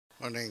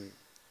Morning,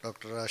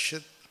 Dr.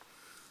 Rashid,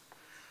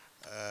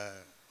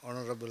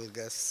 honorable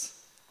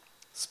guests,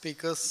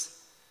 speakers.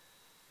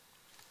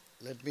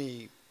 Let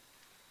me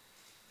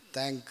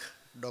thank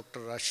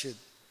Dr. Rashid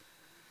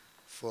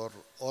for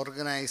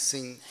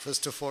organizing,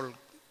 first of all,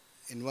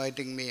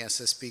 inviting me as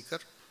a speaker,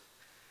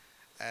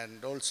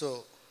 and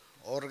also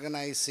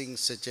organizing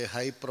such a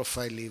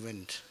high-profile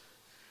event.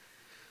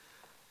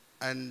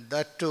 And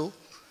that too,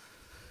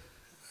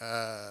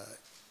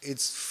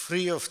 it's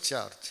free of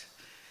charge.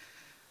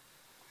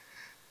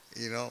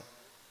 You know,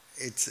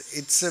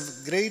 it's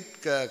a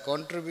great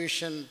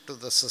contribution to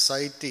the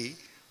society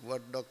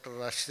what Dr.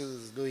 Rashid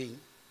is doing,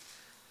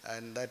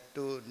 and that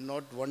too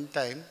not one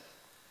time,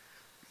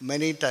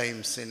 many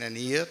times in a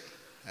year,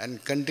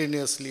 and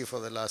continuously for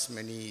the last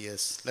many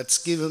years. Let's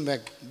give him a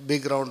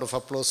big round of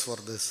applause for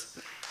this.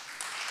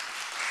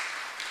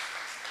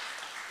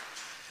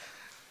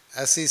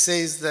 As he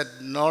says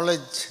that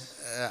knowledge,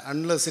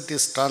 unless it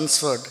is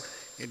transferred,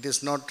 it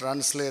is not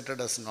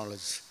translated as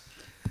knowledge.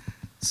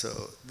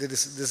 So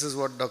this is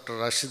what Dr.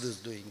 Rashid is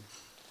doing.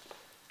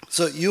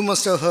 So you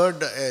must have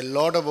heard a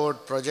lot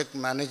about project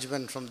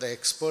management from the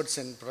experts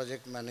in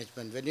project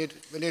management.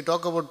 When you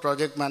talk about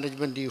project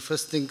management, you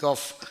first think of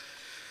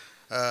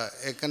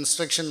a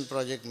construction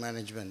project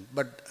management.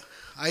 But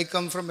I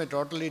come from a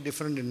totally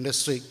different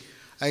industry.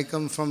 I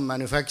come from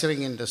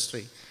manufacturing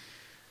industry.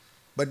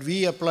 But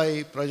we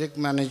apply project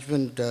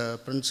management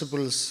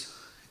principles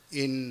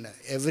in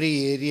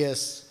every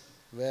areas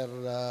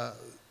where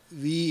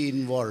we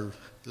involve,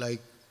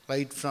 like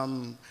right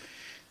from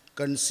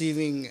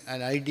conceiving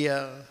an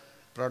idea,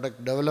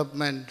 product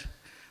development,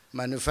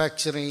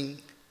 manufacturing,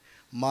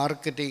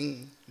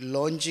 marketing,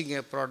 launching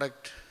a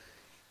product.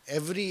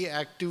 Every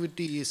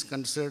activity is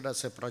considered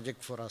as a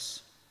project for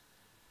us.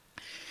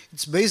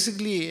 It's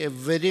basically a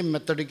very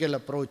methodical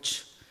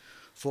approach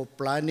for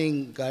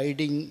planning,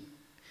 guiding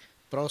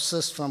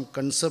process from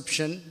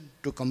conception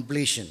to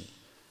completion.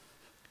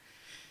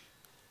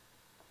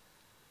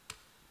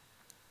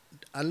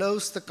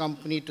 Allows the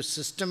company to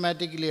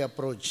systematically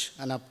approach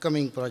an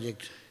upcoming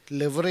project,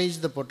 leverage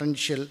the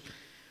potential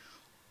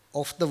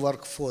of the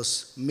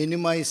workforce,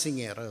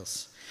 minimizing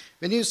errors.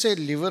 When you say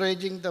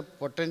leveraging the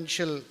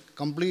potential,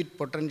 complete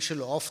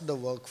potential of the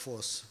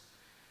workforce,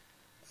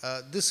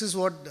 this is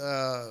what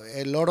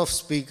a lot of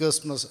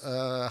speakers must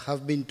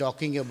have been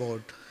talking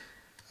about.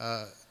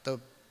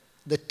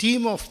 The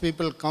team of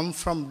people come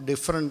from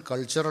different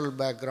cultural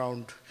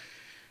background,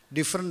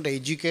 different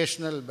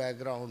educational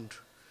background,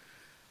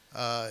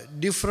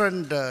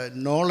 different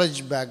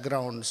knowledge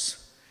backgrounds,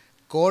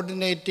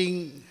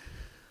 coordinating,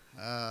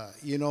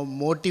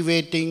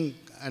 motivating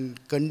and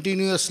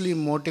continuously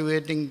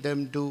motivating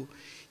them to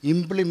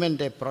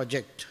implement a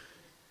project.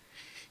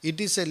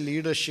 It is a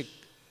leadership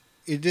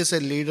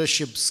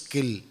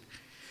skill.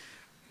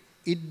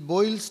 It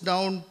boils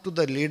down to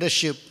the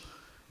leadership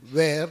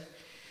where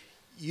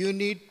you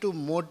need to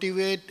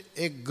motivate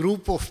a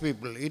group of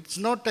people. It's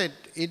not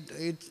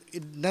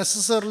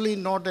necessarily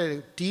not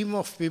a team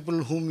of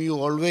people whom you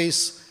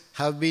always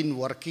have been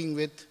working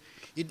with.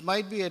 It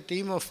might be a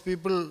team of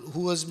people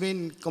who has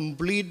been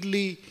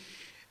completely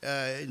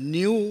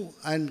new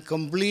and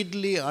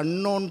completely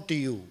unknown to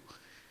you.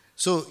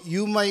 So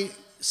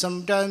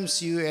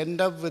sometimes you end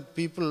up with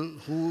people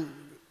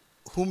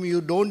whom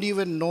you don't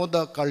even know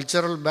the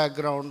cultural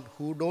background,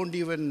 who don't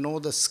even know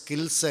the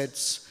skill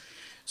sets.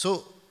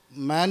 So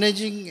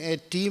managing a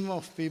team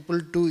of people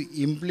to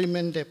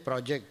implement a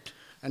project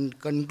and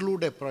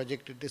conclude a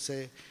project,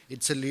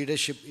 it's a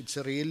leadership, it's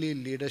a really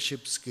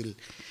leadership skill.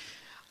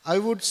 I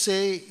would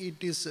say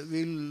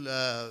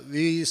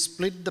we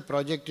split the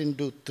project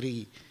into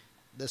three: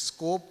 the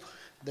scope,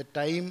 the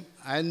time,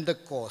 and the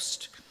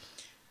cost.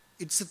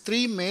 It's the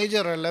three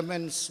major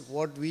elements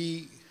what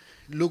we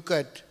look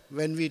at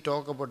when we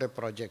talk about a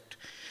project.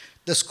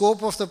 The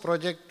scope of the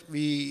project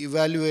we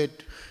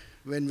evaluate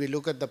when we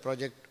look at the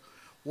project.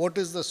 What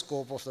is the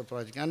scope of the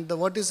project and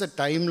what is the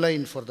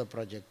timeline for the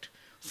project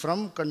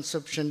from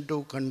conception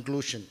to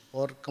conclusion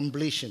or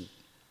completion,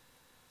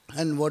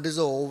 and what is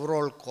the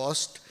overall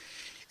cost.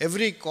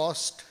 Every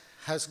cost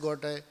has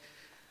got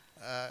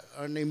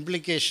an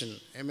implication.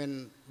 I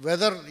mean,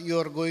 whether you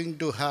are going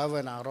to have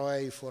an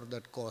ROI for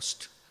that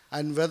cost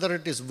and whether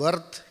it is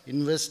worth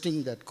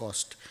investing that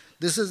cost.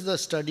 This is the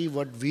study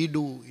what we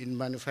do in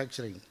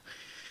manufacturing.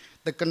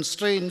 The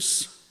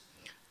constraints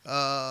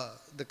are,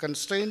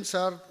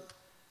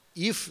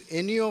 if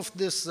any of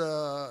these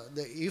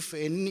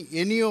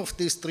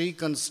three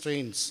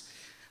constraints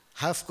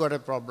have got a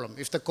problem,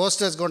 if the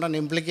cost has got an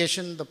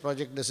implication, the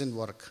project doesn't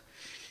work.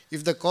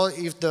 If the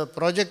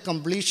project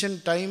completion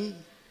time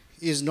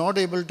is not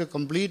able to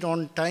complete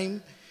on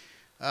time,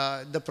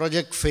 the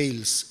project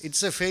fails.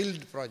 It's a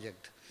failed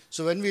project.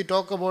 So when we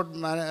talk about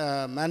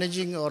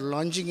managing or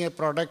launching a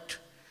product,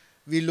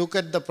 we look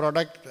at the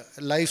product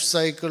life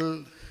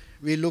cycle,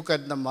 we look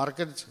at the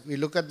market, we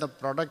look at the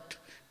product,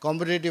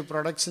 competitive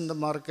products in the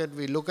market,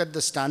 we look at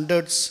the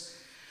standards,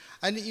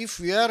 and if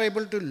we are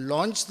able to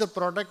launch the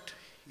product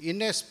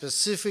in a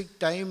specific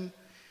time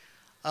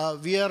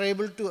we are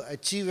able to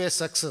achieve a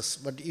success.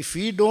 But if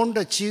we don't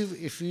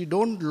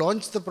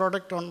launch the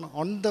product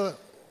on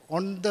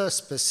the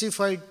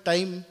specified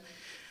time,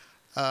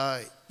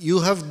 you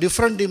have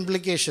different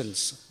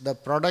implications. The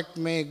product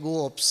may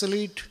go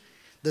obsolete,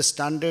 the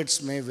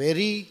standards may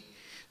vary,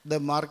 the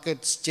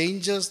market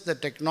changes, the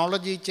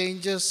technology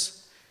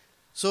changes.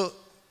 So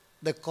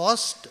the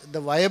cost, the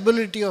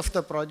viability of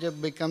the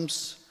project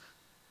becomes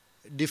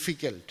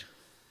difficult.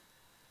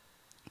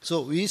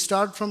 So we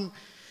start from,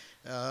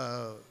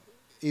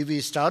 if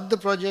we start the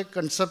project,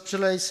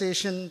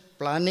 conceptualization,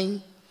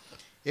 planning,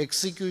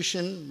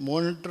 execution,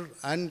 monitor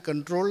and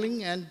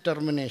controlling, and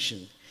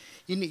termination.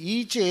 In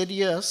each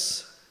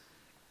areas,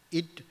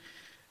 in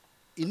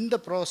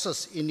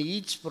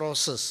each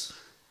process,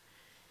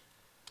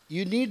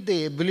 you need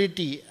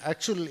the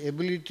actual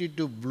ability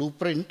to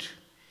blueprint.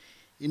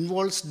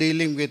 Involves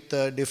dealing with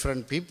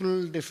different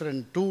people,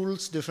 different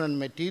tools, different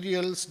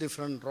materials,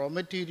 different raw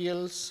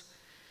materials,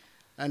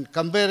 and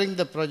comparing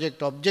the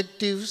project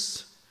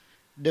objectives,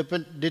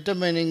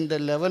 determining the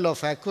level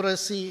of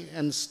accuracy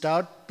and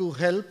start to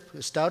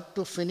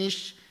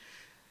finish.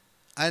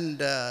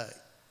 And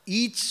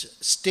each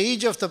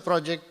stage of the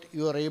project,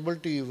 you are able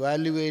to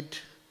evaluate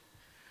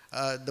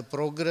the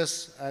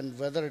progress and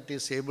whether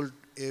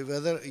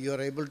you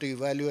are able to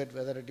evaluate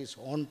whether it is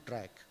on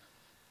track.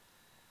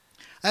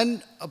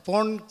 And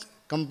upon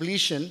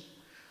completion,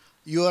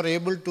 you are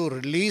able to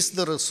release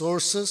the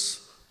resources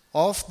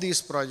of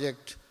this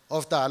project,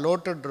 of the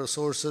allotted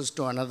resources,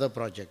 to another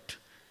project.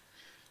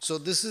 So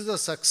this is the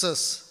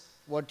success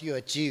what you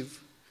achieve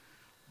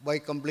by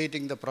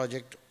completing the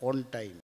project on time.